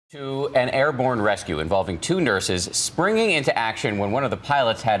To an airborne rescue involving two nurses springing into action when one of the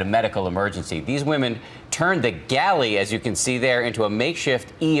pilots had a medical emergency. These women turned the Galley, as you can see there, into a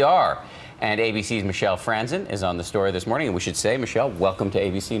makeshift ER. And ABC's Michelle Franzen is on the story this morning. And we should say, Michelle, welcome to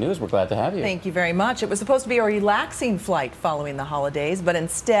ABC News. We're glad to have you. Thank you very much. It was supposed to be a relaxing flight following the holidays, but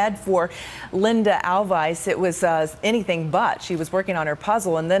instead for Linda Alvice, it was anything but. She was working on her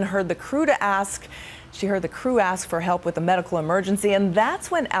puzzle and then heard the crew ask for help with a medical emergency, and that's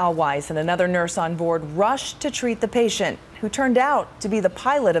when Al Weiss and another nurse on board rushed to treat the patient, who turned out to be the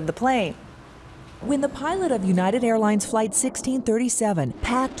pilot of the plane. When the pilot of United Airlines Flight 1637,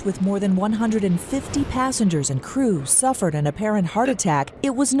 packed with more than 150 passengers and crew, suffered an apparent heart attack,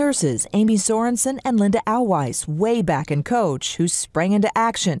 it was nurses Amy Sorensen and Linda Alwice, way back in coach, who sprang into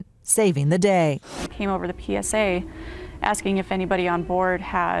action, saving the day. Came over the PSA asking if anybody on board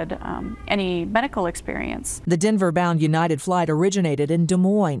had any medical experience. The Denver-bound United flight originated in Des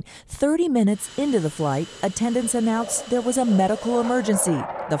Moines. 30 minutes into the flight, attendants announced there was a medical emergency.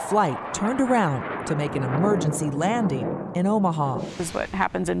 The flight turned around to make an emergency landing in Omaha. This is what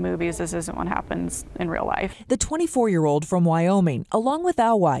happens in movies. This isn't what happens in real life. The 24-year-old from Wyoming, along with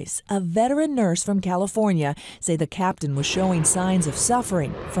Al Weiss, a veteran nurse from California, say the captain was showing signs of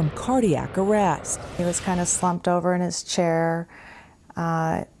suffering from cardiac arrest. He was kind of slumped over in his chair,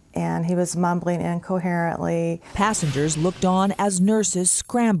 and he was mumbling incoherently. Passengers looked on as nurses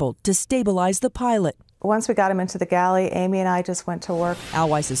scrambled to stabilize the pilot. Once we got him into the galley, Amy and I just went to work. Al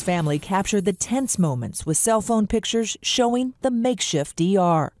Weiss's family captured the tense moments with cell phone pictures showing the makeshift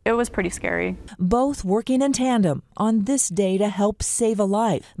ER. It was pretty scary. Both working in tandem on this day to help save a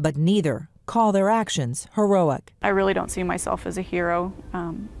life, but neither call their actions heroic. I really don't see myself as a hero.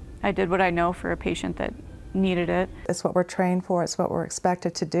 I did what I know for a patient that needed it. It's what we're trained for. It's what we're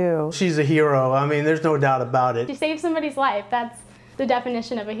expected to do. She's a hero. I mean, there's no doubt about it. She saved somebody's life. That's the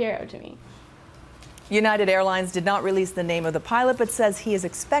definition of a hero to me. United Airlines did not release the name of the pilot, but says he is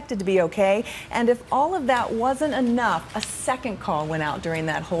expected to be okay. And if all of that wasn't enough, a second call went out during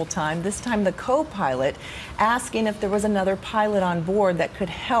that whole time, this time the co-pilot, asking if there was another pilot on board that could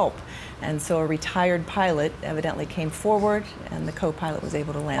help. And so a retired pilot evidently came forward, and the co-pilot was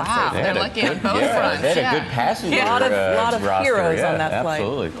able to land safely. They're lucky on both fronts. They had a good passenger lot of heroes on that flight.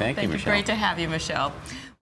 Absolutely. Thank you, Michelle. Great to have you, Michelle.